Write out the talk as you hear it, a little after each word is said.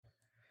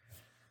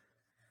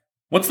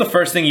What's the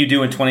first thing you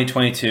do in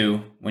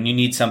 2022 when you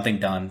need something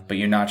done, but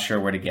you're not sure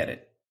where to get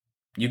it?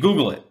 You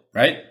Google it,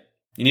 right?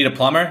 You need a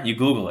plumber? You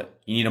Google it.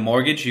 You need a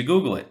mortgage? You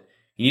Google it.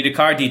 You need a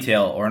car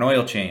detail or an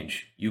oil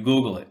change? You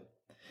Google it.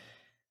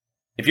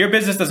 If your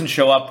business doesn't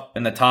show up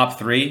in the top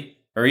three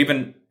or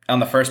even on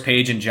the first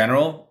page in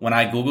general when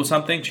I Google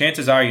something,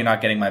 chances are you're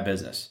not getting my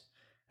business.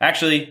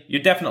 Actually,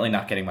 you're definitely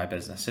not getting my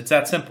business. It's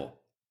that simple.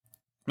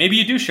 Maybe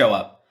you do show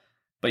up,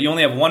 but you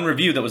only have one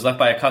review that was left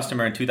by a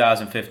customer in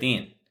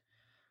 2015.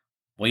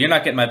 Well, you're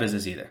not getting my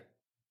business either.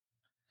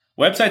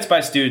 Websites by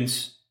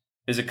Students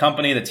is a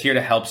company that's here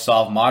to help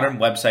solve modern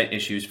website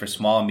issues for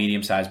small and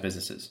medium-sized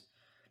businesses.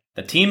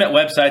 The team at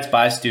Websites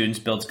by Students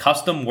builds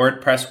custom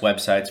WordPress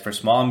websites for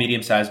small and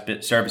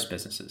medium-sized service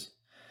businesses.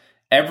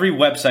 Every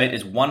website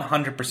is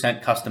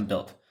 100% custom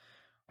built,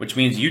 which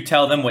means you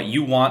tell them what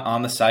you want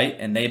on the site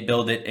and they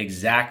build it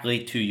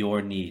exactly to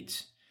your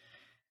needs.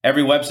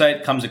 Every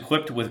website comes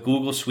equipped with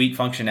Google Suite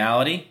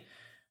functionality,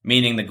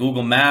 meaning the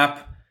Google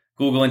Map,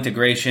 Google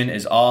integration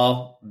is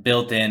all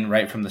built in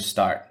right from the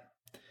start.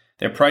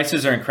 Their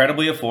prices are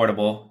incredibly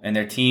affordable and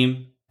their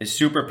team is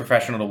super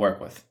professional to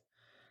work with.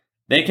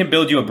 They can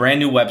build you a brand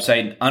new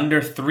website in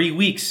under 3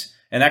 weeks,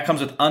 and that comes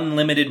with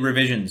unlimited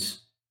revisions.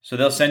 So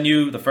they'll send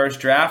you the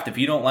first draft. If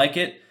you don't like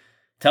it,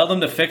 tell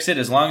them to fix it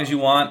as long as you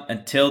want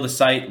until the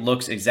site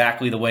looks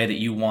exactly the way that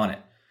you want it.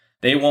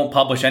 They won't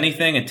publish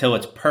anything until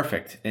it's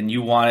perfect and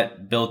you want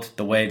it built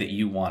the way that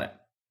you want it.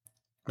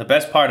 The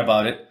best part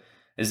about it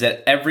is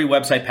that every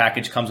website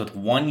package comes with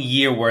 1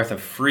 year worth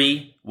of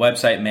free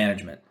website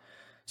management.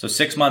 So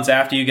 6 months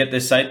after you get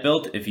this site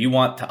built, if you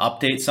want to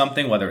update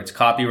something, whether it's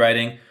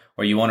copywriting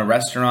or you want a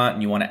restaurant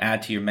and you want to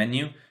add to your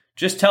menu,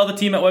 just tell the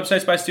team at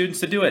Websites by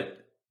Students to do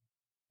it.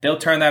 They'll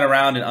turn that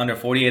around in under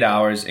 48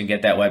 hours and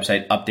get that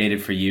website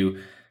updated for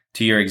you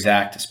to your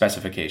exact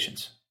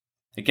specifications.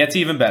 It gets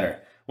even better.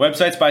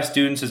 Websites by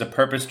Students is a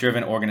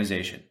purpose-driven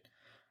organization.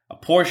 A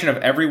portion of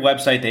every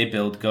website they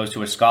build goes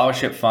to a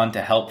scholarship fund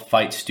to help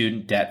fight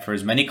student debt for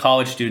as many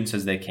college students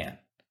as they can.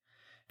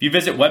 If you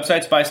visit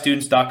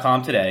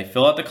websitesbystudents.com today,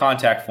 fill out the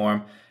contact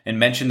form, and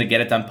mention the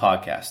Get It Done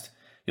podcast,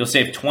 you'll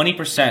save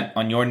 20%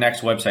 on your next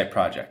website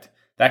project.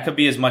 That could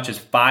be as much as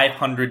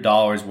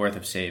 $500 worth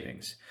of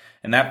savings.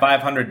 And that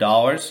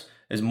 $500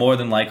 is more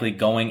than likely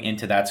going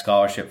into that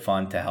scholarship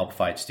fund to help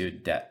fight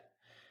student debt.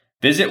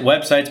 Visit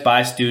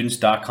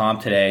websitesbystudents.com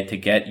today to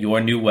get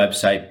your new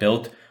website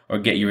built or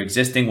get your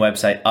existing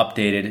website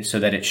updated so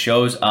that it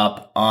shows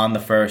up on the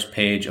first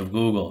page of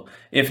Google,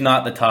 if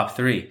not the top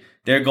three.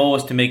 Their goal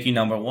is to make you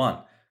number one.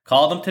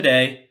 Call them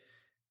today,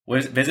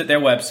 visit their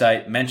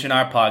website, mention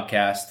our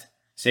podcast,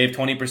 save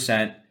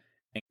 20%.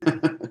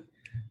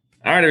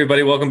 All right,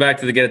 everybody, welcome back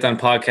to the Get It Done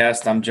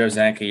podcast. I'm Joe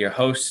Zanka, your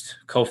host,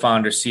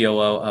 co-founder, COO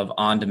of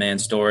On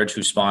Demand Storage,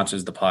 who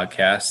sponsors the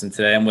podcast. And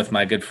today I'm with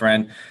my good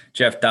friend,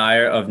 Jeff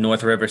Dyer of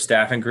North River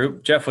Staffing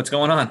Group. Jeff, what's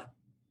going on?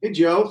 Hey,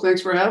 Joe.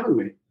 Thanks for having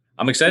me.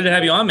 I'm excited to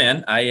have you on,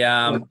 man.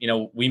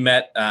 We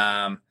met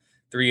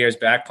 3 years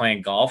back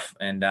playing golf,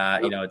 and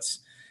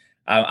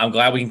I'm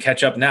glad we can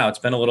catch up now. It's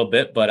been a little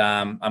bit, but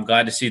I'm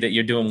glad to see that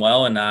you're doing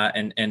well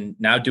and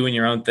now doing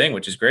your own thing,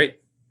 which is great.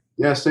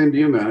 Yeah, same to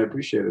you, man. I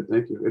appreciate it.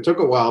 Thank you. It took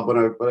a while, but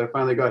I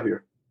finally got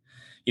here.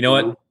 You know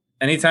what?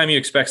 Anytime you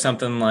expect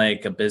something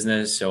like a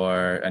business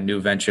or a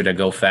new venture to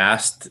go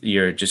fast,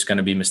 you're just going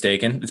to be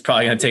mistaken. It's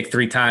probably going to take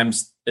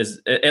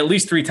at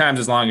least three times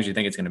as long as you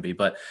think it's going to be.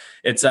 But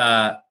it's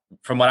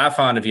from what I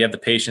found, if you have the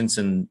patience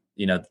and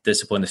the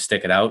discipline to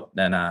stick it out,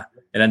 then it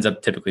ends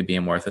up typically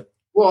being worth it.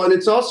 Well, and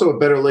it's also a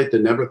better late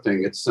than never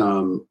thing. It's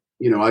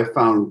I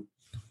found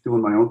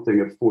doing my own thing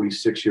at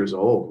 46 years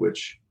old,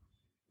 which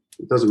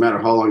it doesn't matter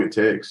how long it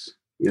takes.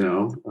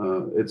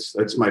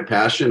 It's my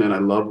passion, and I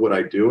love what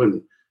I do,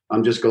 and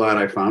I'm just glad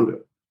I found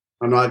it.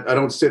 I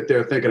don't sit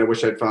there thinking I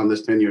wish I'd found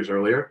this 10 years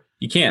earlier.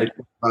 You can't.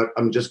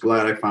 I'm just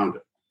glad I found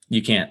it.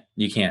 You can't.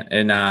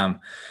 And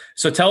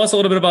so tell us a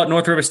little bit about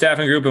North River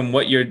Staffing Group and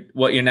what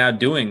you're now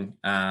doing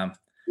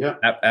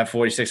at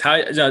 46.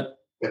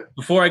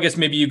 Before I guess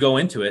maybe you go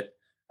into it,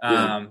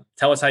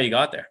 tell us how you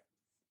got there.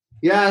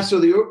 Yeah,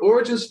 so the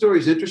origin story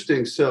is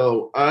interesting.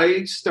 So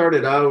I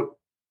started out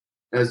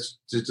as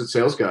just a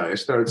sales guy. I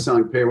started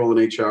selling payroll and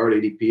HR at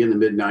ADP in the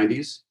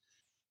mid-90s.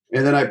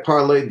 And then I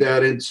parlayed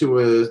that into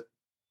a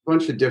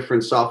bunch of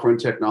different software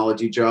and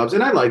technology jobs.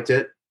 And I liked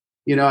it.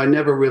 I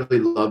never really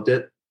loved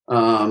it.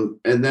 And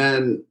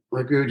then,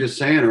 like we were just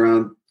saying,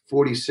 around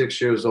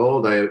 46 years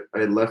old, I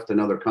had left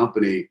another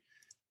company.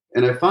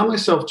 And I found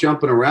myself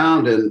jumping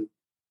around, and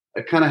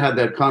I kind of had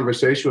that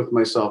conversation with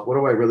myself. What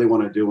do I really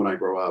want to do when I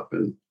grow up?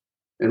 And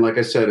like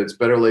I said, it's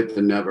better late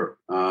than never.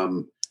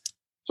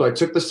 So I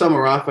took the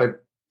summer off. I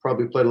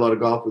probably played a lot of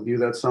golf with you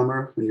that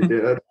summer when you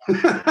did.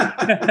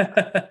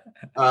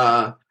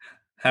 I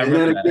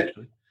remember that,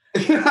 actually.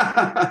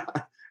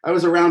 I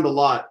was around a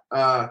lot.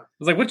 I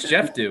was like, what's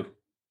Jeff do?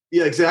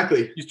 Yeah,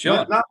 exactly. He's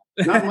chilling. Not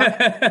much.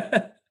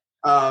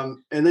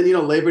 And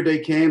then, Labor Day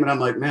came, and I'm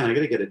like, man, I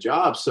got to get a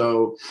job.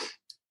 So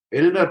I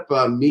ended up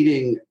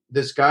meeting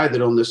this guy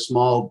that owned this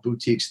small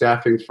boutique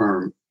staffing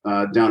firm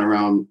down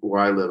around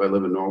where I live. I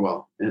live in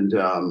Norwell, and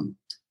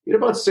he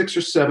had about 6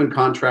 or 7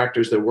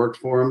 contractors that worked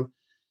for him.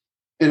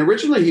 And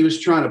originally he was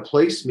trying to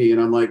place me,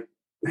 and I'm like,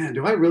 man,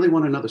 do I really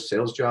want another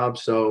sales job?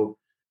 So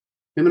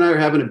him and I are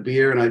having a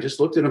beer, and I just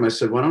looked at him. I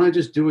said, why don't I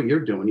just do what you're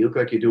doing? You look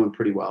like you're doing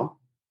pretty well.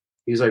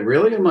 He's like,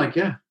 really? I'm like,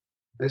 yeah.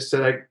 I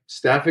said,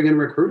 staffing and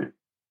recruiting.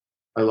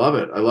 I love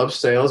it. I love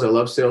sales. I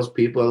love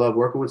salespeople. I love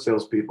working with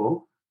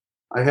salespeople.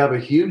 I have a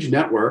huge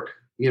network.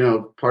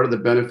 Part of the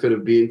benefit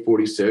of being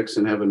 46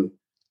 and having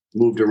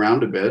moved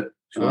around a bit,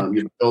 Sure.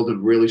 you build a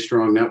really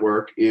strong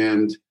network.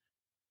 And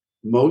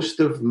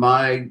most of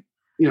my,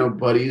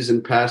 buddies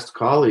and past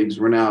colleagues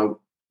were now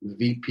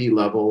VP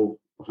level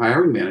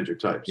hiring manager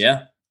types.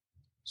 Yeah.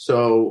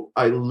 So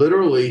I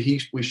literally,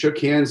 we shook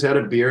hands, had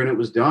a beer, and it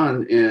was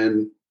done.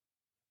 And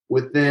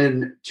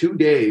within 2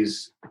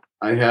 days,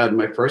 I had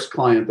my first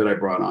client that I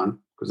brought on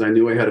because I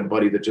knew I had a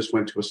buddy that just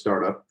went to a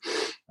startup.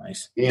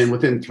 Nice. And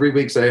within 3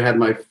 weeks, I had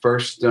my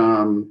first,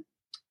 I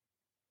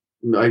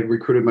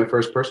recruited my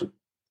first person,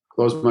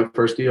 closed my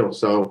first deal.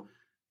 So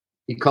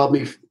he called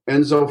me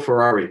Enzo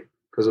Ferrari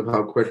because of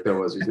how quick that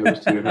was. He's never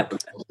seen it happen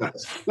so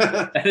fast.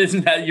 That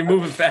isn't that you're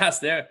moving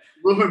fast there.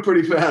 Moving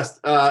pretty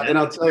fast. And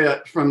I'll tell you,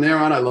 from there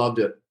on, I loved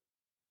it.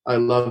 I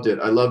loved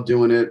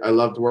doing it. I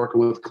loved working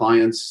with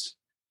clients.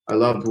 I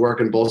loved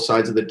working both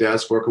sides of the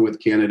desk, working with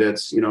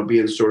candidates,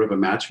 being sort of a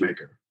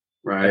matchmaker,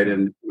 right?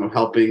 And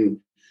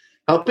helping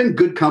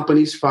good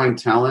companies find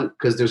talent,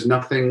 because there's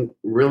nothing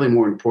really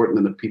more important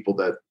than the people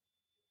that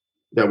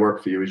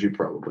work for you, as you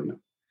probably know.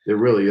 There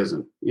really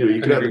isn't.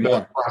 You could have the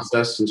best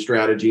process and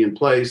strategy in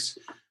place,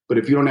 but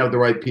if you don't have the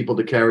right people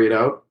to carry it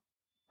out,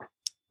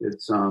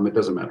 it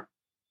doesn't matter.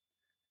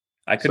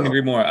 I couldn't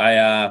agree more.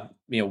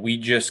 We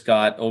just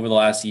got over the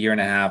last year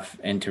and a half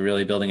into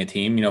really building a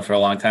team. For a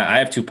long time, I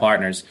have 2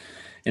 partners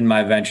in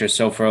my venture.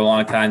 So for a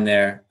long time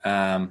there,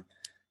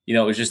 it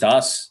was just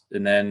us.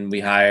 And then we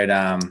hired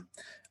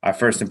our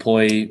first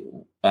employee,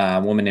 a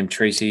woman named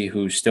Tracy,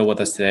 who's still with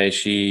us today.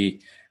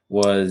 She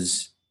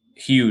was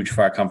huge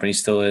for our company,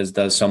 still is,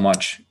 does so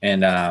much.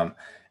 And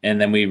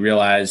then we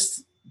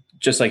realized,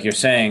 just like you're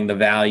saying, the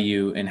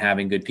value in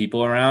having good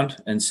people around.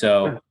 And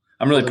so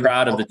I'm really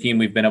proud of the team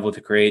we've been able to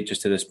create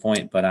just to this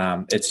point, but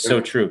it's so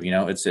true.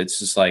 It's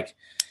just like,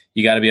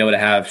 you got to be able to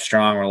have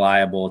strong,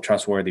 reliable,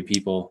 trustworthy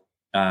people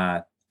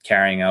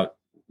carrying out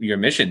your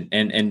mission,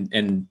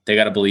 and they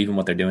got to believe in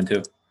what they're doing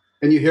too.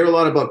 And you hear a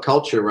lot about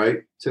culture,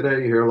 right? Today,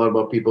 you hear a lot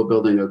about people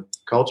building a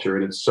culture,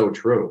 and it's so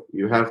true.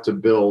 You have to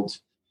build,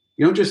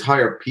 you don't just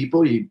hire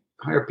people, you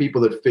hire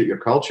people that fit your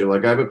culture.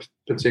 Like I have a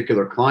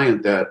particular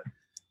client that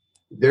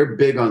they're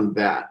big on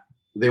that.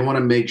 They want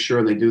to make sure,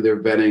 and they do their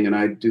vetting, and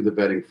I do the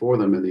vetting for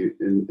them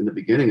in the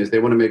beginning, is they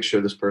want to make sure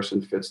this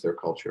person fits their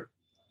culture.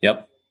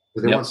 Yep.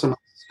 Because they want someone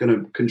that's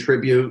going to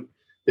contribute.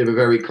 They have a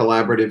very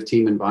collaborative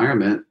team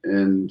environment,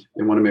 and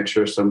they want to make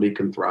sure somebody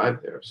can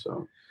thrive there.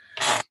 So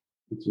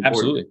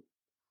absolutely.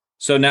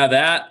 So now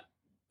that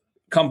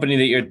company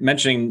that you're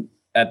mentioning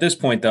at this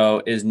point,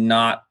 though, is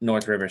not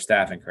North River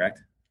Staffing, correct?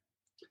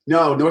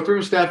 No, North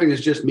River Staffing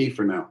is just me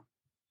for now.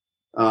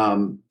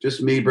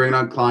 Just me bringing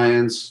on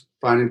clients,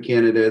 finding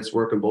candidates,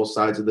 working both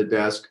sides of the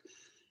desk.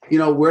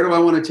 Where do I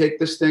want to take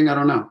this thing? I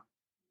don't know.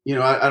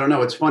 I don't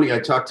know. It's funny. I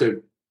talk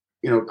to,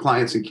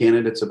 clients and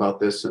candidates about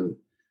this, and,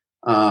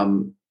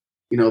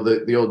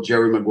 the old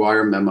Jerry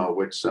Maguire memo,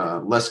 which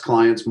less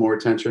clients, more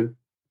attention.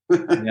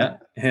 Yeah.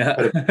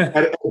 had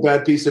a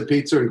bad piece of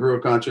pizza and grew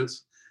a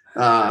conscience.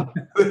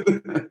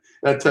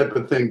 That type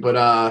of thing. But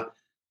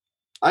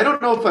I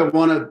don't know if I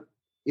want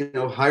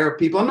to, hire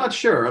people. I'm not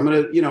sure. I'm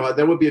going to,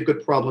 that would be a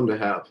good problem to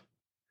have.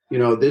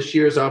 This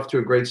year's off to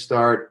a great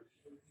start,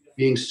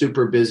 being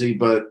super busy,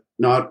 but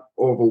not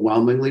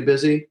overwhelmingly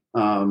busy.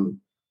 So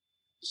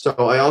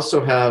I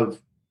also have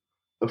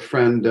a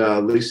friend,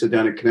 Lisa,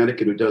 down in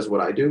Connecticut, who does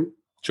what I do.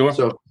 Sure.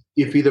 So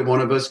if either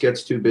one of us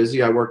gets too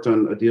busy, I worked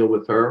on a deal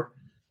with her.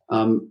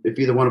 If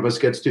either one of us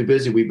gets too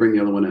busy, we bring the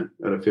other one in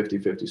at a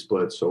 50-50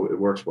 split. So it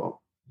works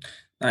well.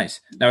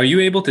 Nice. Now, are you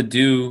able to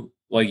do,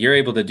 you're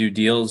able to do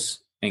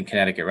deals in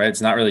Connecticut, right?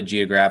 It's not really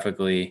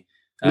geographically.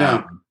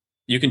 No.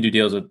 You can do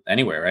deals with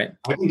anywhere, right?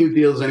 I can do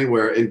deals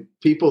anywhere. And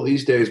people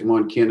these days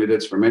want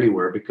candidates from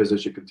anywhere because,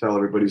 as you can tell,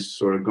 everybody's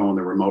sort of going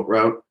the remote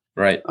route.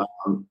 Right.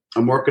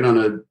 I'm working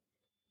on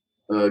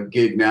a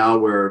gig now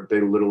where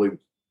the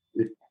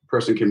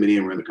person can be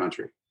anywhere in the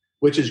country,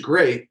 which is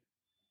great.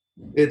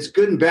 It's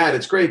good and bad.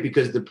 It's great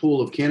because the pool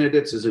of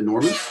candidates is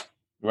enormous.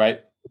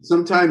 Right.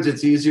 Sometimes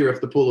it's easier if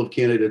the pool of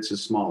candidates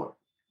is smaller.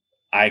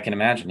 I can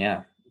imagine.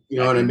 Yeah. You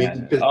know what I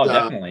mean? Because,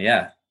 definitely.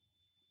 Yeah.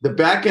 The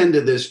back end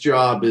of this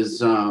job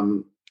is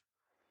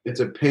it's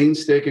a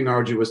painstaking,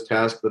 arduous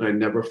task that I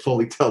never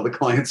fully tell the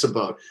clients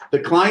about. The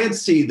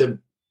clients see the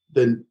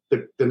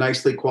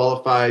nicely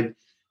qualified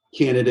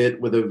candidate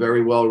with a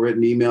very well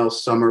written email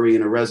summary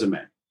and a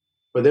resume,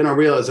 but then I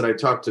realized that I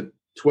talked to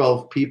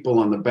 12 people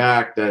on the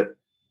back that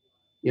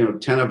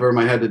 10 of them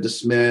I had to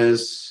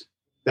dismiss,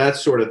 that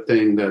sort of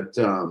thing. That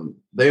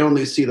they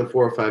only see the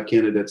 4 or 5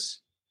 candidates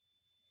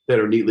that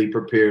are neatly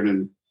prepared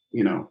and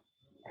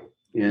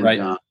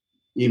right.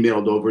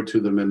 emailed over to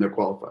them and they're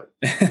qualified.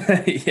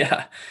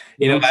 Yeah.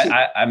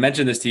 I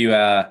mentioned this to you.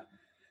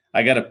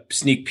 I got a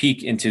sneak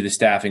peek into the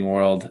staffing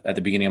world at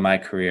the beginning of my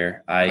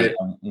career. I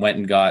went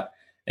and got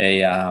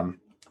I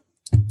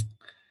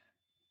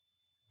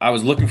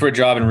was looking for a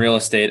job in real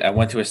estate. I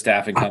went to a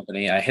staffing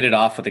company. I hit it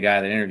off with the guy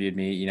that interviewed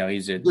me.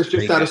 He's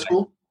Just out of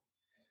school?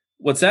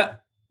 What's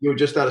that? You were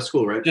just out of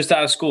school, right? Just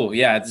out of school.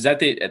 Yeah. It's at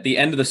the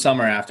end of the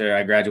summer after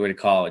I graduated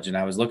college, and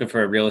I was looking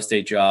for a real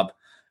estate job.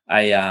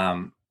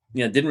 I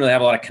didn't really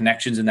have a lot of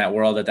connections in that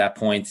world at that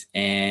point.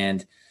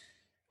 And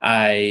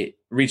I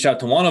reached out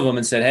to one of them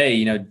and said,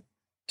 hey, do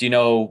you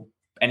know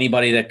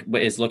anybody that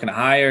is looking to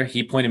hire?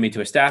 He pointed me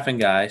to a staffing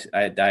guy.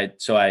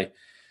 So I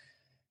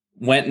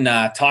went and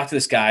talked to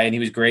this guy, and he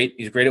was great.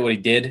 He's great at what he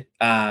did.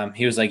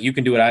 He was like, you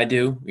can do what I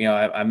do.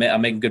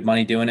 I'm making good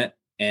money doing it.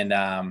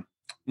 And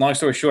long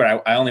story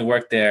short, I only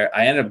worked there.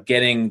 I ended up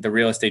getting the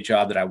real estate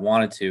job that I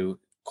wanted to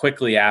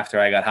quickly after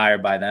I got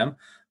hired by them.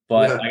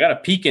 But I got a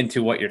peek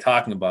into what you're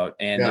talking about.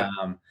 And,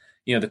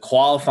 the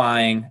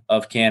qualifying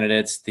of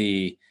candidates,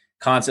 the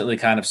constantly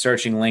kind of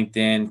searching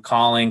LinkedIn,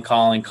 calling,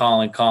 trying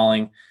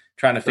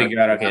to figure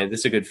out, okay, is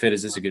this a good fit?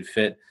 Is this a good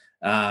fit?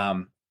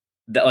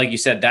 That, like you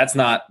said, that's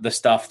not the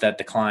stuff that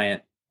the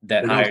client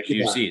that hires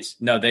you sees.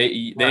 No,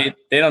 they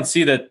don't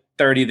see the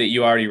 30 that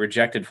you already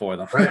rejected for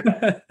them.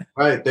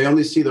 Right. They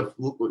only see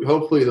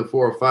hopefully the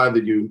 4 or 5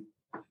 that you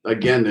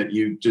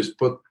just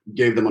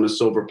gave them on a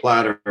silver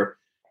platter,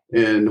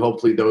 and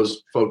hopefully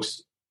those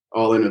folks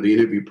all enter the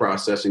interview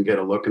process and get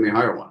a look and they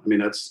hire one. I mean,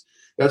 that's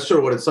sort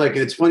of what it's like.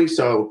 And it's funny.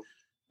 So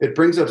it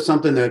brings up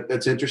something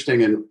that's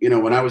interesting. And,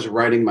 when I was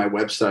writing my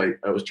website,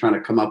 I was trying to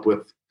come up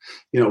with,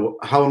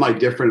 how am I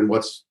different and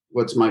what's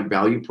my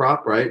value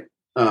prop, right?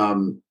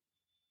 And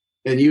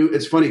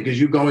it's funny because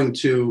you going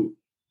to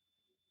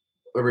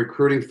a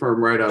recruiting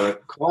firm right out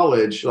of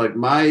college, like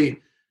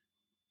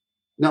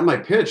not my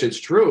pitch, it's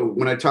true.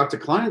 When I talk to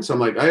clients, I'm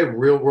like, I have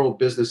real world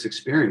business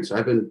experience.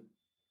 I've been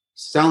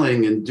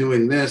selling and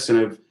doing this, and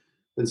I've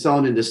been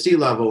selling into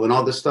C-level and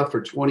all this stuff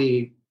for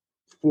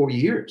 24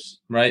 years.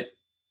 Right.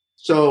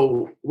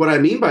 So what I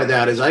mean by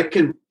that is I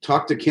can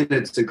talk to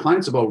candidates and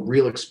clients about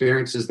real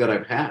experiences that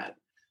I've had.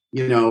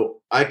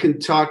 I can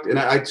talk, and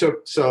I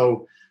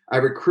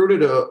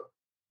recruited a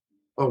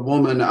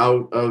woman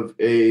out of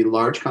a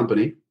large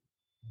company.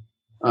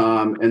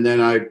 And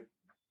then I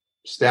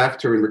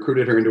staffed her and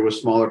recruited her into a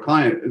smaller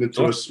client, and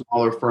into a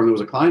smaller firm that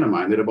was a client of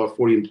mine that had about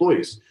 40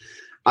 employees.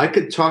 I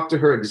could talk to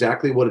her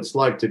exactly what it's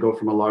like to go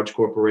from a large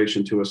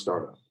corporation to a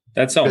startup.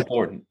 That's so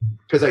important.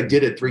 Because I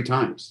did it 3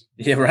 times.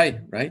 Yeah, right.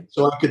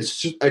 So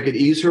I could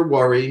ease her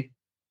worry,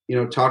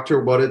 talk to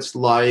her what it's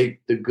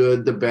like, the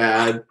good, the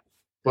bad.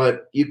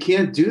 But you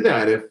can't do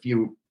that if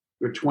you're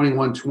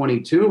 21,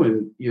 22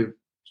 and you've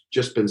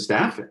just been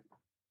staffing.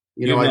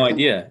 You have no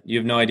idea. You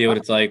have no idea what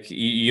it's like.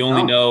 You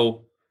only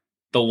know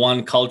the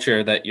one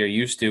culture that you're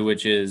used to,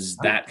 which is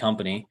that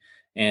company.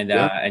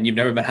 And you've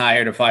never been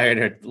hired or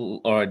fired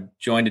or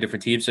joined a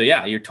different team. So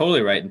yeah, you're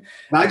totally right. And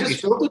I just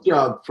filled a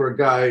job for a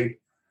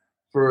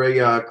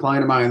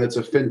client of mine that's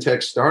a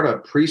fintech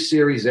startup,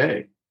 pre-Series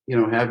A.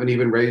 Haven't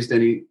even raised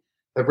any.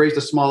 I've raised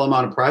a small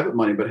amount of private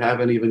money, but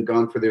haven't even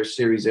gone for their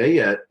Series A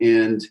yet.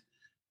 And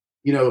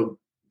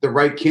the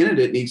right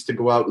candidate needs to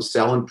go out and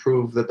sell and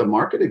prove that the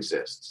market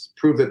exists,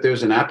 prove that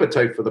there's an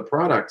appetite for the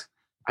product.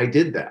 I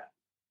did that.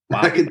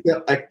 Wow. I could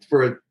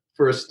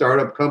for a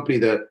startup company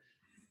that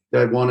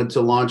wanted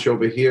to launch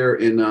over here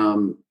in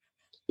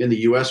the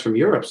US from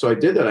Europe. So I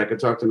did that. I could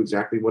talk to them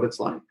exactly what it's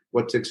like,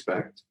 what to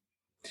expect,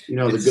 the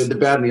good, the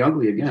bad, and the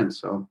ugly again.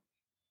 So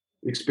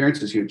the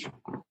experience is huge.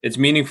 It's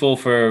meaningful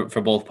for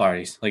both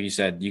parties. Like you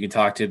said, you can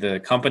talk to the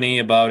company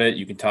about it.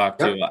 You can talk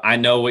to, I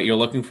know what you're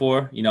looking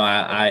for.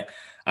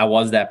 I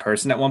was that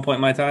person at one point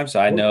in my time. So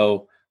I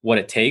know what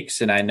it takes,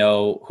 and I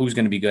know who's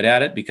going to be good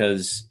at it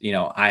because,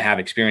 I have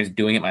experience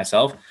doing it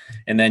myself.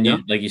 And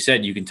then like you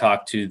said, you can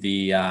talk to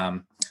the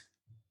other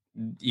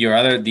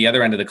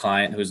end of the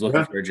client who's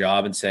looking for a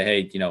job and say,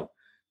 hey,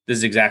 this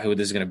is exactly what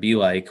this is going to be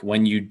like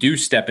when you do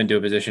step into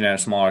a position at a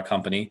smaller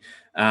company.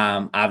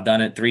 I've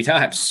done it 3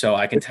 times, so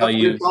I can tell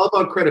you. It's all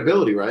about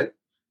credibility, right?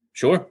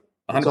 Sure.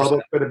 100%. It's all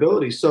about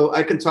credibility. So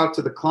I can talk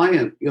to the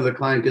client. The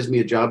client gives me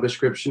a job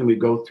description. We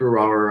go through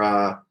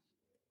our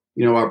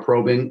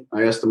probing.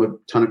 I ask them a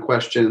ton of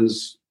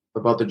questions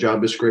about the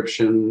job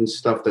description,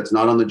 stuff that's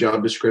not on the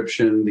job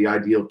description, the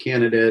ideal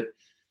candidate.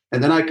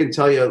 And then I can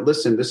tell you,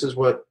 listen, this is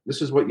what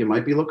you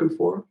might be looking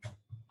for.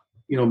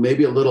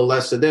 Maybe a little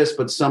less of this,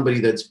 but somebody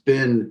that's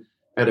been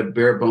at a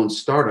bare bones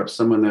startup,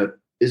 someone that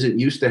isn't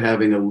used to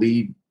having a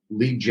lead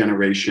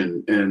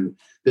generation and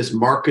this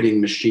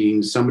marketing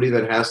machine, somebody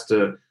that has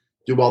to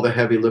do all the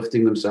heavy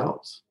lifting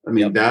themselves. I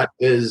mean, that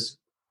is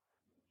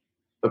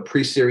a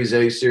pre-Series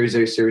A,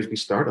 Series B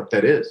startup.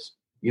 That is,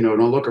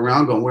 don't look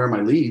around going, where are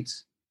my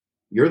leads?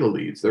 You're the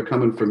leads. They're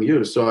coming from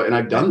you. So, and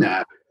I've done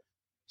that.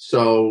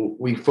 So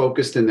we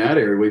focused in that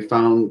area. We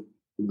found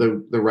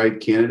the right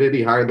candidate.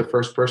 He hired the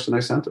first person I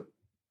sent him.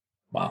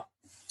 Wow.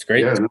 It's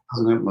great. Yeah, and it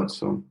doesn't have much.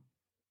 So,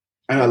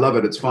 and I love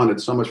it. It's fun.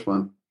 It's so much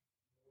fun.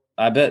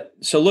 I bet.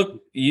 So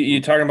look,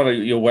 you talking about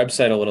your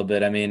website a little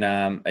bit. I mean,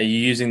 are you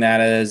using that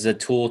as a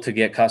tool to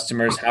get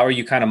customers? How are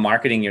you kind of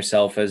marketing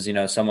yourself as,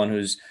 someone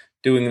who's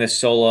doing this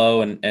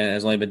solo and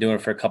has only been doing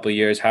it for a couple of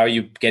years? How are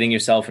you getting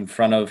yourself in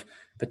front of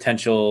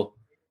potential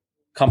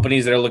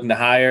companies that are looking to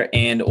hire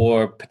and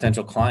or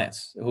potential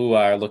clients who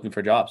are looking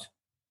for jobs?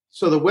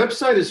 So the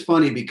website is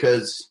funny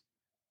because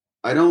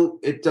I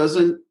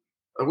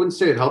wouldn't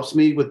say it helps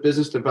me with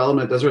business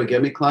development. It doesn't really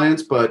get me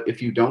clients, but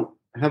if you don't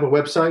have a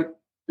website,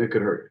 it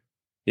could hurt you.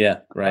 Yeah,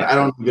 right. I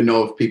don't even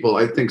know if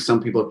I think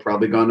some people have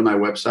probably gone to my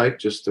website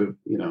just to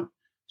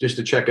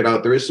check it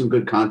out. There is some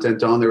good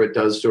content on there. It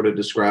does sort of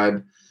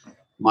describe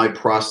my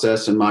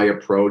process and my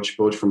approach,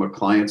 both from a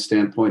client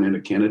standpoint and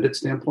a candidate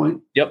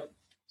standpoint. Yep.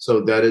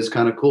 So that is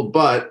kind of cool.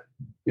 But,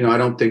 I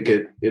don't think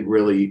it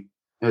really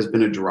has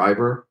been a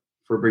driver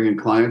for bringing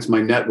clients.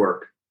 My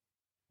network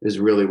is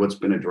really what's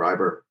been a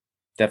driver.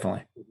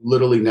 Definitely.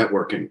 Literally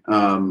networking.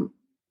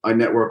 I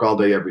network all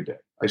day, every day.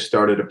 I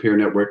started a peer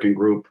networking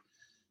group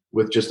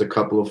with just a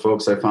couple of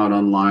folks I found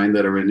online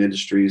that are in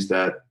industries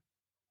that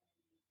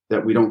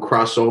we don't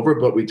cross over,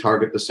 but we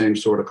target the same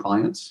sort of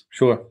clients.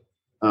 Sure.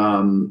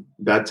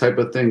 That type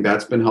of thing,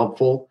 that's been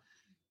helpful.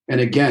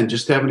 And again,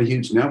 just having a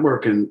huge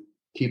network and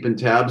keeping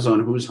tabs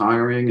on who's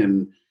hiring.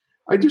 And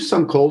I do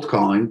some cold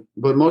calling,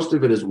 but most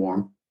of it is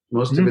warm.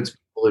 Most of it's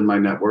people in my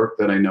network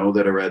that I know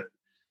that are at,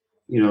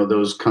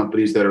 those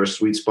companies that are a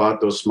sweet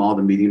spot, those small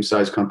to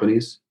medium-sized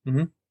companies.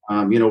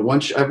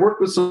 Once I've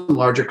worked with some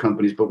larger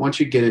companies, but once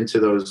you get into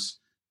those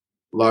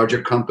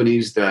larger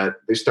companies that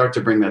they start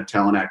to bring that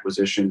talent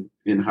acquisition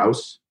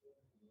in-house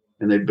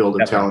and they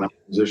build a talent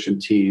acquisition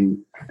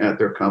team at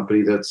their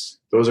company, those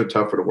are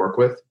tougher to work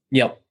with.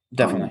 Yep,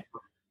 definitely.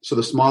 So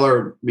the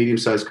smaller,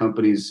 medium-sized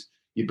companies,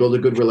 you build a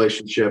good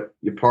relationship,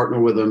 you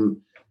partner with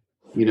them,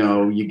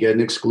 you get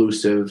an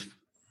exclusive,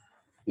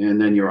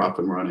 and then you're off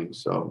and running.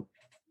 So,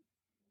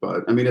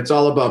 but I mean, it's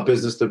all about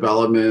business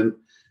development,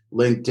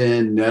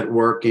 LinkedIn,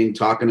 networking,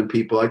 talking to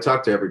people. I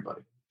talk to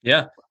everybody.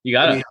 Yeah, you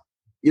got it.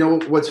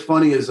 What's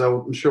funny is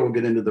I'm sure we'll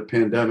get into the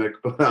pandemic,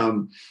 but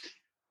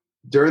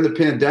during the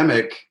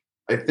pandemic,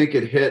 I think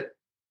it hit,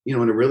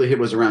 when it really hit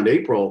was around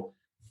April.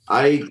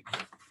 I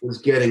was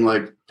getting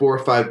like 4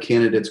 or 5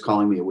 candidates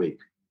calling me a week.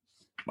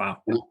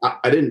 Wow.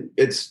 And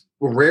it's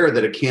rare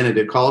that a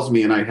candidate calls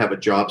me and I have a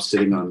job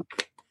sitting on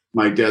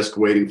my desk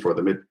waiting for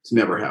them. It's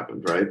never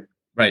happened. Right.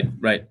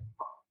 Right.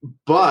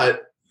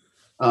 But,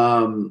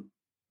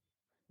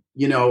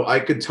 I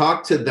could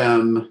talk to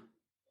them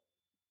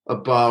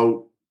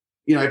about,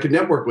 I could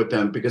network with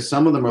them because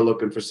some of them are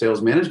looking for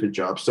sales management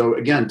jobs. So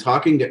again,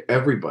 talking to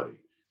everybody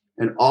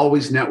and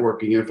always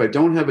networking. If I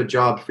don't have a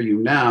job for you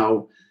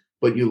now,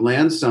 but you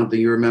land something,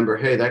 you remember,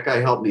 hey, that guy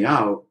helped me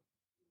out.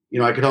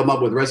 I could help them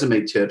out with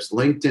resume tips,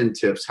 LinkedIn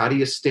tips. How do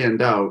you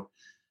stand out?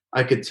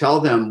 I could tell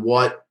them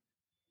what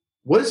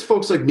does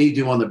folks like me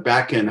do on the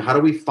back end? How do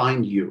we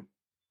find you?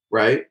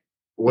 Right?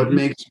 What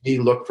makes me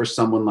look for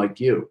someone like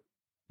you?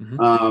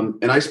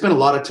 And I spent a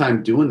lot of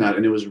time doing that,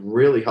 and it was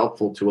really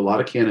helpful to a lot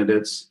of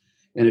candidates,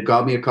 and it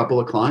got me a couple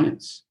of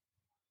clients.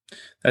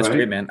 That's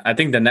great, man. I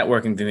think the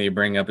networking thing that you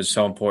bring up is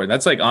so important.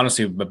 That's like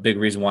honestly a big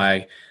reason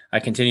why I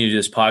continue to do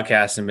this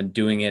podcast and been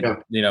doing it,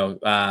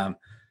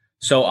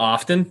 so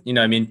often.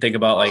 Think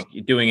about like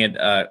doing it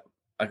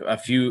a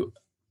few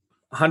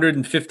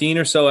 115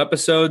 or so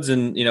episodes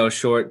in, a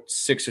short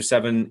 6 or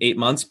 7, 8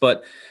 months.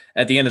 But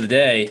at the end of the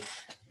day,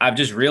 I've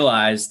just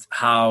realized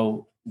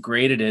how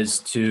great it is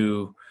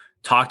to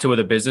talk to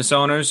other business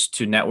owners,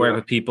 to network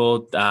with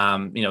people.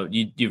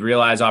 You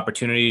realize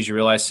opportunities, you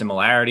realize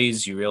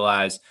similarities, you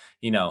realize,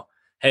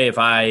 hey, if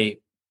I've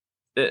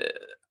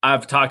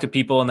talked to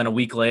people and then a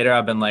week later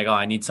I've been like, oh,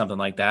 I need something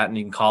like that. And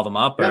you can call them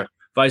up or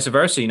vice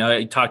versa.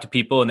 You talk to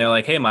people and they're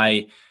like, hey,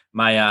 my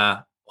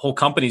whole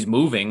company's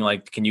moving.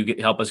 Like, can you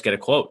help us get a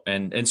quote?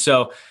 And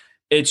so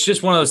it's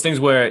just one of those things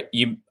where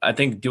I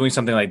think doing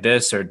something like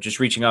this or just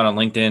reaching out on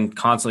LinkedIn,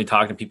 constantly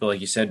talking to people,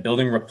 like you said,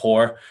 building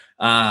rapport,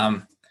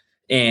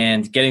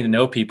 and getting to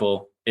know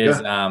people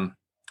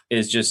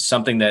is just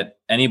something that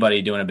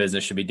anybody doing a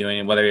business should be doing.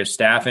 And whether you're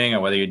staffing or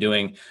whether you're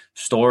doing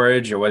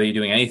storage or whether you're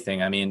doing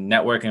anything, I mean,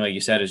 networking, like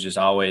you said, is just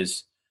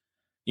always,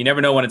 you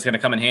never know when it's going to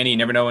come in handy. You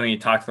never know when you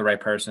talk to the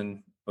right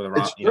person or the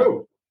wrong. It's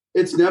true.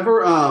 It's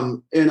never,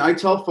 and I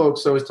tell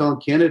folks, I was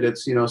telling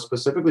candidates,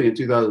 specifically in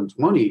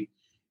 2020,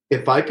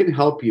 if I can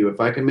help you, if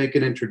I can make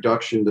an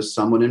introduction to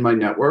someone in my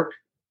network,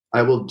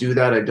 I will do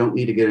that. I don't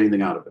need to get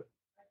anything out of it.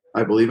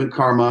 I believe in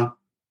karma.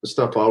 The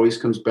stuff always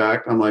comes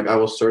back. I'm like, I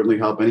will certainly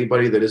help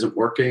anybody that isn't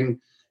working.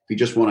 If you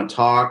just want to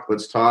talk.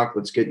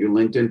 Let's get your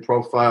LinkedIn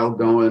profile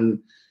going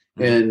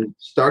and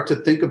start to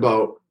think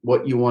about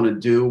what you want to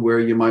do, where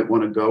you might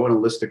want to go, and a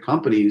list of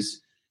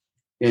companies.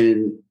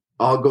 And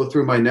I'll go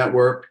through my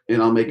network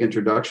and I'll make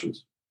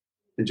introductions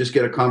and just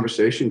get a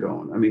conversation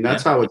going. I mean,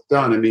 that's how it's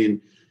done. I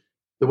mean,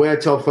 the way I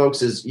tell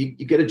folks is you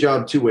get a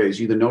job 2 ways.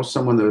 You either know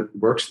someone that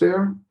works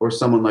there or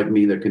someone like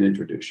me that can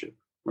introduce you.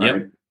 Right?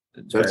 Yep.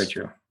 That's very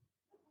true.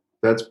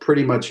 That's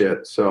pretty much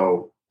it.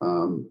 So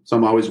I'm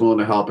always willing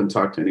to help and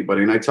talk to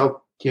anybody. And I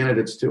tell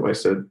candidates too, I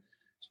said,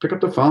 pick up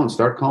the phone,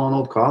 start calling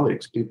old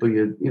colleagues, people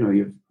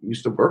you've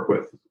used to work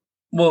with.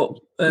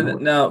 Well,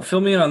 now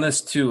fill me in on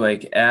this too,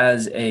 like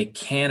as a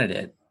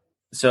candidate.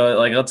 So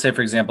like, let's say,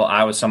 for example,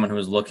 I was someone who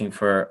was looking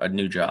for a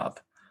new job.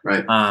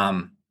 Right.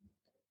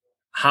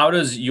 How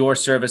does your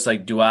service,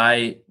 like, do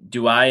I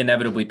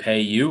inevitably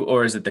pay you,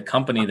 or is it the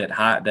company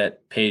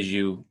that pays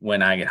you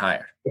when I get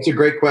hired? It's a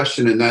great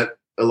question, and that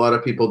a lot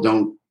of people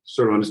don't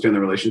sort of understand the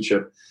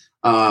relationship.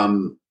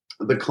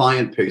 The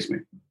client pays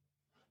me,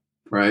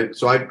 right?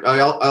 So I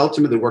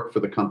ultimately work for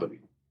the company.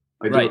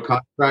 I do a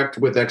contract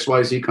with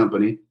XYZ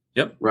company.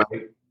 Yep.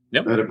 Right.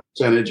 Yep. At a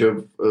percentage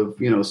of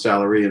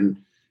salary, and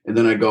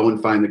then I go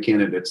and find the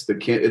candidates.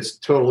 It's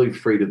totally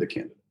free to the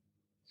candidate.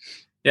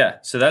 Yeah.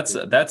 So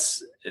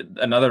that's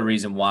another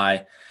reason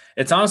why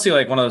it's honestly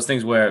like one of those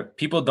things where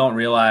people don't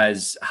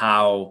realize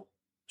how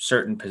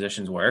certain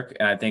positions work.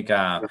 And I think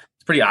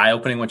it's pretty eye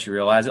opening once you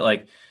realize it.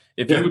 Like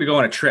if you were to go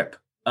on a trip,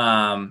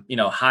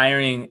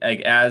 hiring,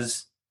 like,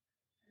 as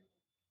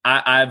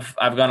I've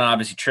gone on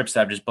obviously trips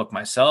that I've just booked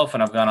myself,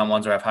 and I've gone on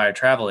ones where I've hired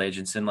travel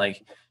agents, and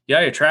like, you're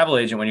a travel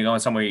agent when you're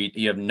going somewhere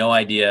you have no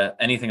idea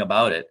anything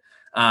about it.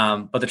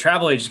 But the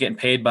travel agent is getting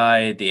paid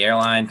by the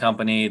airline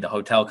company, the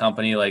hotel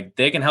company. Like,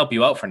 they can help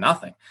you out for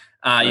nothing.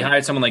 You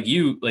hired someone like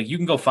you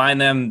can go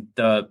find them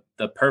the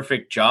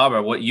perfect job,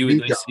 or what you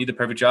would see the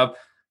perfect job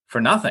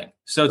for nothing.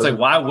 So it's like,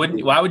 why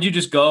would you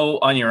just go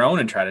on your own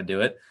and try to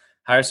do it?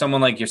 Hire someone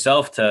like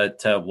yourself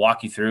to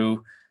walk you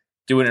through,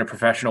 do it in a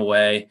professional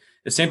way.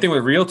 The same thing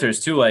with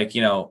realtors too. Like,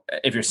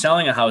 if you're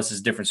selling a house,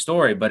 it's a different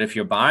story. But if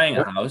you're buying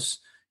a house,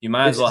 you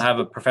might as well have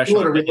a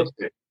professional.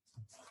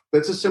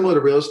 That's similar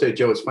to real estate,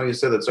 Joe. It's funny you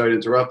said that. Sorry to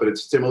interrupt, but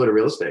it's similar to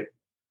real estate,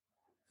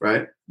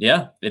 right?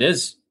 Yeah, it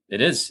is.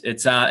 It is.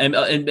 It's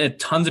and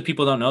tons of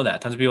people don't know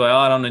that. Tons of people are like,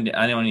 oh,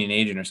 I don't need an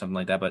agent or something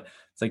like that. But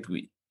it's like,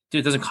 dude,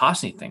 it doesn't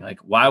cost anything. Like,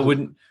 why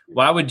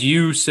would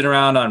you sit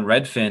around on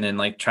Redfin and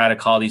like try to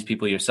call these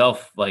people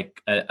yourself?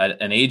 Like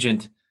an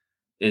agent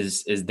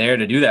is there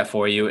to do that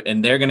for you,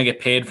 and they're going to get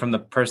paid from the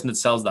person that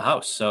sells the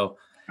house. So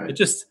it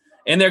just.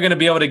 And they're going to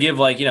be able to give,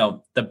 like,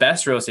 the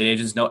best real estate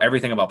agents know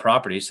everything about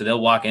property. So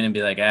they'll walk in and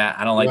be like,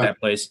 I don't like that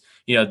place.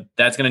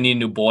 That's going to need a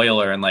new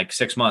boiler in like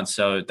 6 months.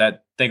 So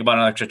think about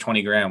an extra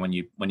 20 grand when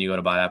you go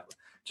to buy that.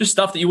 Just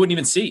stuff that you wouldn't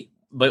even see.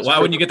 But why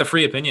wouldn't you get the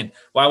free opinion?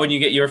 Why wouldn't you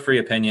get your free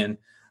opinion?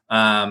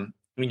 When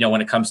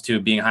it comes to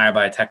being hired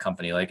by a tech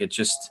company, like, it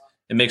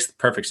makes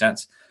perfect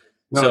sense.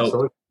 No, so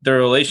absolutely. The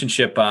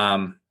relationship,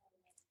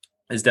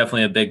 is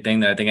definitely a big thing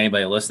that I think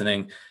anybody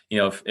listening,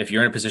 if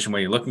you're in a position where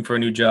you're looking for a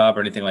new job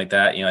or anything like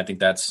that, I think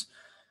that's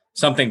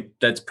something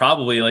that's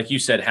probably, like you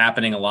said,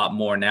 happening a lot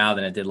more now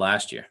than it did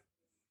last year.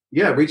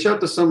 Yeah. Reach out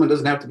to someone. It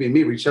doesn't have to be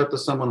me. Reach out to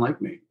someone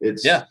like me.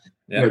 It's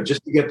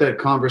just to get that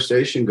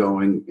conversation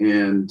going,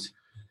 and,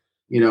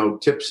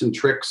 tips and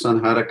tricks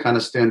on how to kind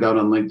of stand out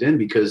on LinkedIn,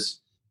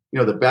 because,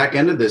 the back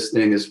end of this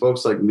thing is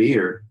folks like me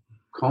are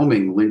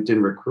combing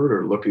LinkedIn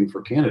Recruiter looking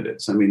for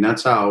candidates. I mean,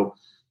 that's how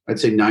I'd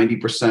say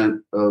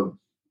 90% of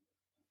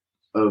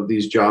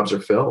these jobs are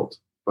filled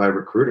by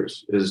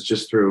recruiters, is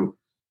just through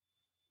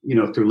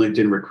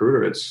LinkedIn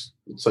Recruiter. It's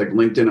like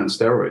LinkedIn on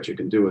steroids. You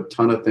can do a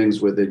ton of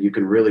things with it. You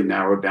can really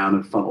narrow down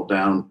and funnel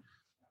down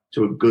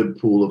to a good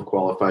pool of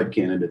qualified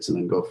candidates and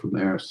then go from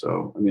there.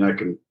 So, I mean,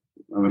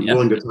 I'm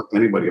willing to talk to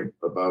anybody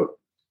about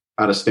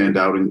how to stand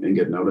out and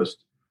get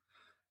noticed.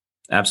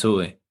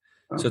 Absolutely.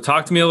 So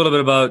talk to me a little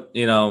bit about,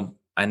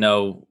 I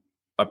know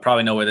I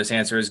probably know where this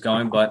answer is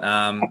going, but,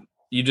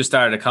 you just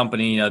started a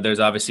company, there's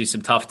obviously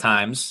some tough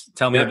times.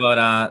 Tell me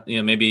about,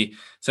 maybe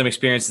some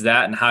experiences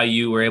that and how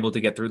you were able to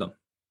get through them.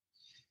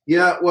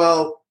 Yeah,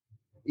 well,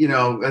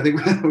 I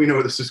think we know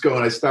where this is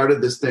going. I started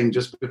this thing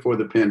just before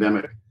the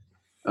pandemic,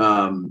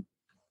 into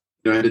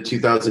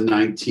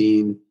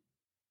 2019.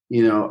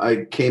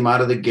 I came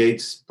out of the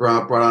gates,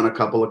 brought on a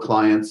couple of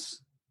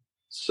clients.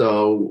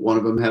 So one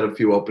of them had a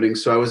few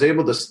openings. So I was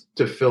able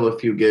to fill a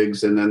few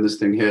gigs, and then this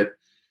thing hit,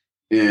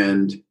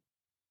 and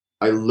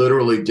I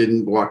literally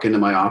didn't walk into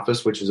my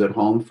office, which is at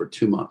home, for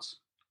 2 months.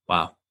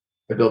 Wow.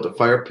 I built a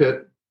fire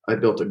pit. I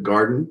built a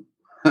garden.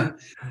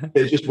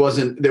 There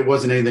wasn't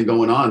anything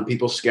going on.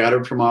 People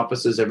scattered from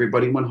offices.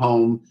 Everybody went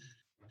home.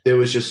 There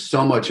was just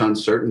so much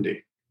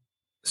uncertainty.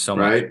 So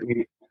much. Right?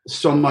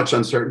 So much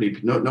uncertainty.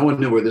 No one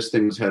knew where this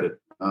thing was headed.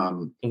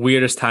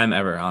 Weirdest time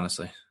ever,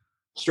 honestly.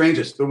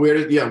 Strangest. The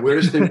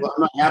weirdest thing. I'm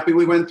not happy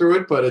we went through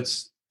it, but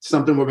it's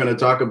something we're going to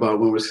talk about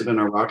when we're sitting in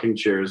our rocking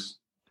chairs.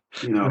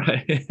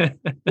 Right.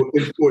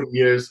 In 40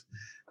 years.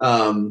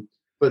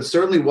 But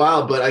certainly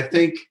wild. But I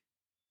think,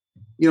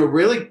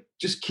 really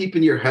just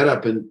keeping your head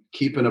up and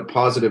keeping a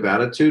positive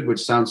attitude, which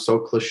sounds so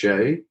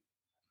cliche,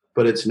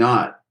 but it's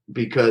not,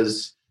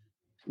 because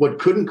what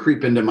couldn't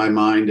creep into my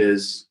mind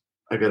is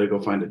I got to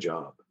go find a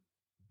job.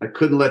 I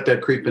couldn't let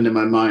that creep into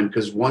my mind,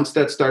 because once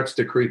that starts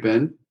to creep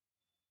in,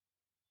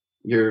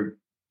 you're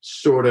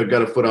sort of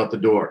got a foot out the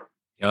door.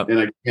 Yep.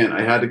 And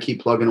I had to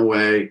keep plugging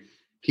away.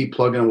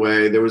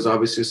 There was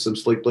obviously some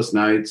sleepless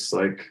nights,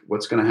 like,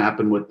 what's going to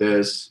happen with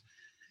this?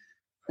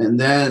 And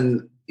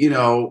then,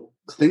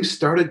 things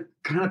started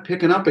kind of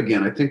picking up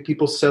again. I think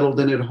people settled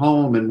in at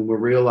home and were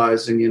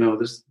realizing,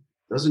 this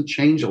doesn't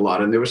change a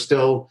lot. And there was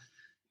still,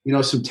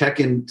 some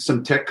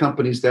tech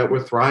companies that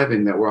were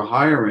thriving, that were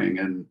hiring.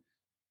 And,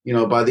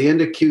 by the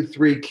end of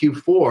Q3,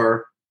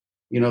 Q4,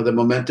 the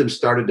momentum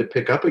started to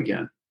pick up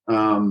again.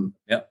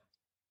 Yep.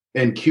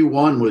 And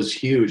Q1 was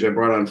huge. I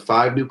brought on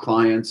 5 new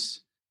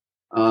clients.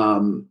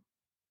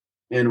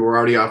 And we're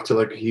already off to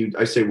like a huge,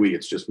 I say we,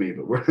 it's just me,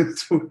 but we're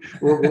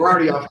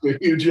already off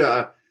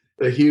to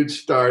a huge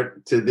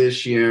start to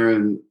this year.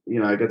 And,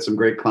 I got some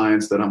great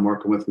clients that I'm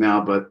working with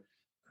now, but,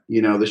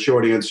 the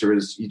short answer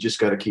is you just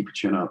got to keep your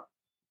chin up.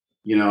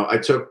 I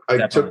took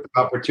the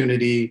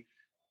opportunity,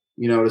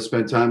 to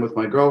spend time with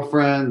my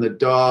girlfriend, the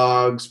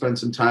dog, spend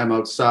some time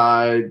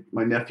outside.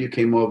 My nephew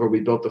came over, we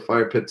built the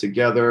fire pit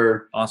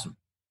together. Awesome.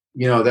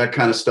 That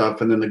kind of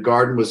stuff. And then the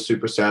garden was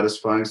super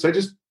satisfying. So I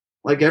just,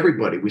 like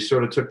everybody, we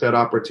sort of took that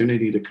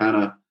opportunity to kind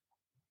of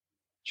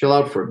chill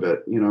out for a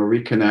bit,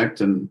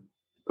 reconnect.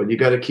 But you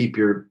got to keep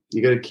your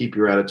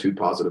attitude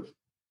positive.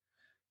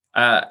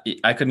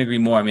 I couldn't agree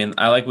more. I mean,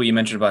 I like what you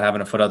mentioned about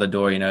having a foot out the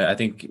door. I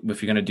think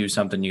if you're going to do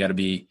something, you got to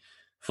be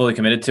fully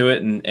committed to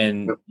it.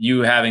 And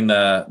you having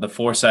the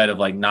foresight of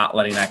like not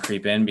letting that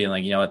creep in, being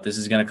like, what, this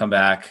is going to come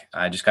back.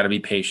 I just got to be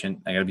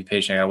patient. I got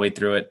to wait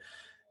through it.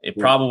 It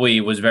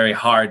probably was very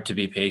hard to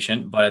be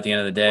patient, but at the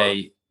end of the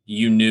day,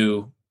 you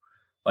knew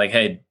like,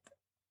 hey,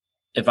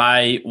 if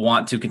I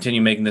want to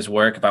continue making this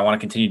work, if I want to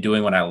continue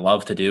doing what I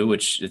love to do,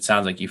 which it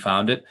sounds like you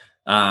found it,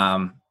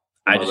 I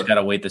just got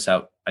to wait this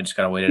out. I just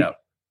got to wait it out.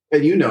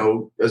 And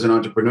as an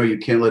entrepreneur, you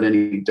can't let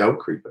any doubt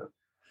creep in.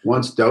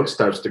 Once doubt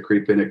starts to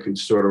creep in, it can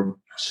sort of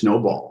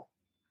snowball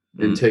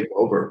and take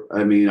over.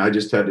 I mean, I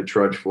just had to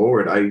trudge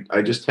forward.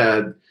 I just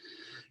had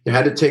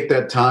to take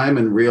that time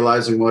and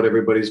realizing what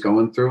everybody's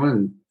going through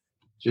and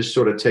just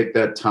sort of take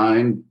that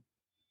time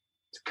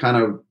to kind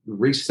of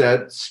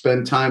reset,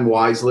 spend time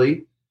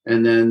wisely,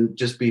 and then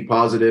just be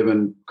positive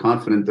and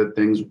confident that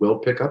things will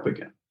pick up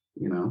again.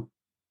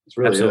 It's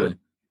really absolutely. It.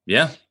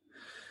 Yeah.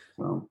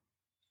 So.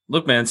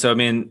 Look, man. So, I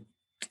mean,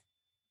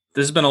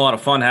 this has been a lot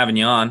of fun having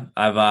you on.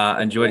 I've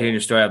enjoyed hearing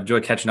your story. I've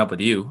enjoyed catching up with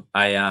you.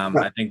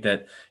 I think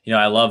that,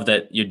 I love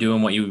that you're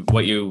doing what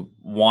you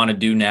want to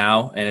do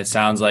now. And it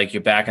sounds like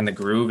you're back in the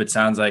groove. It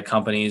sounds like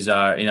companies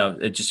are,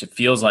 it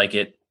feels like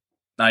it,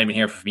 not even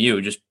hearing from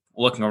you, just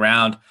looking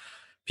around.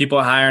 People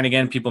are hiring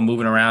again, people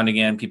moving around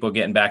again, people are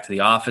getting back to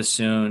the office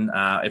soon,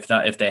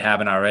 if they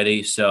haven't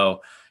already.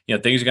 So,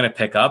 things are going to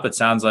pick up. It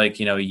sounds like,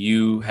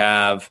 you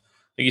have,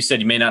 like you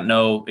said, you may not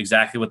know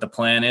exactly what the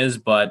plan is,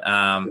 but,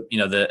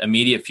 the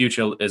immediate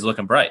future is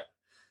looking bright.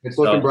 It's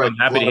looking bright. I'm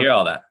happy to hear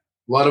all that.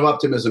 A lot of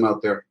optimism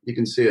out there. You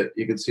can see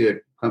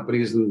it.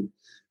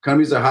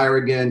 Companies are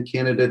hiring again.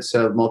 Candidates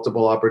have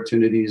multiple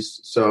opportunities.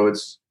 So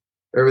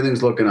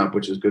everything's looking up,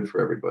 which is good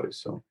for everybody.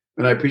 So,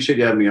 and I appreciate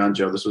you having me on,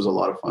 Joe. This was a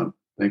lot of fun.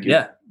 Thank you.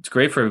 Yeah, it's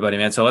great for everybody,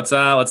 man. So let's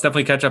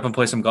definitely catch up and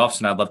play some golf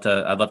soon. I'd love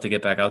to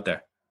get back out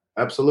there.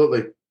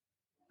 Absolutely.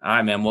 All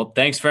right, man. Well,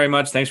 thanks very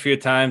much. Thanks for your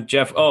time,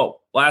 Jeff.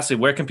 Oh, lastly,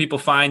 where can people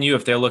find you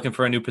if they're looking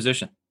for a new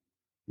position?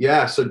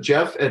 Yeah, so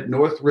Jeff at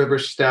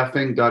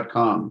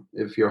northriverstaffing.com.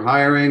 If you're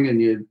hiring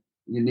and you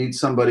need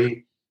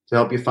somebody to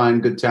help you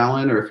find good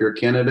talent, or if you're a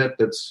candidate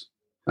that's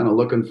kind of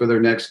looking for their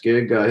next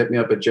gig, hit me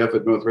up at Jeff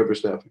at North River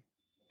Staffing.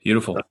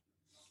 Beautiful.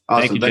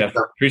 Awesome. Thank you, Jeff.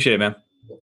 Appreciate it, man.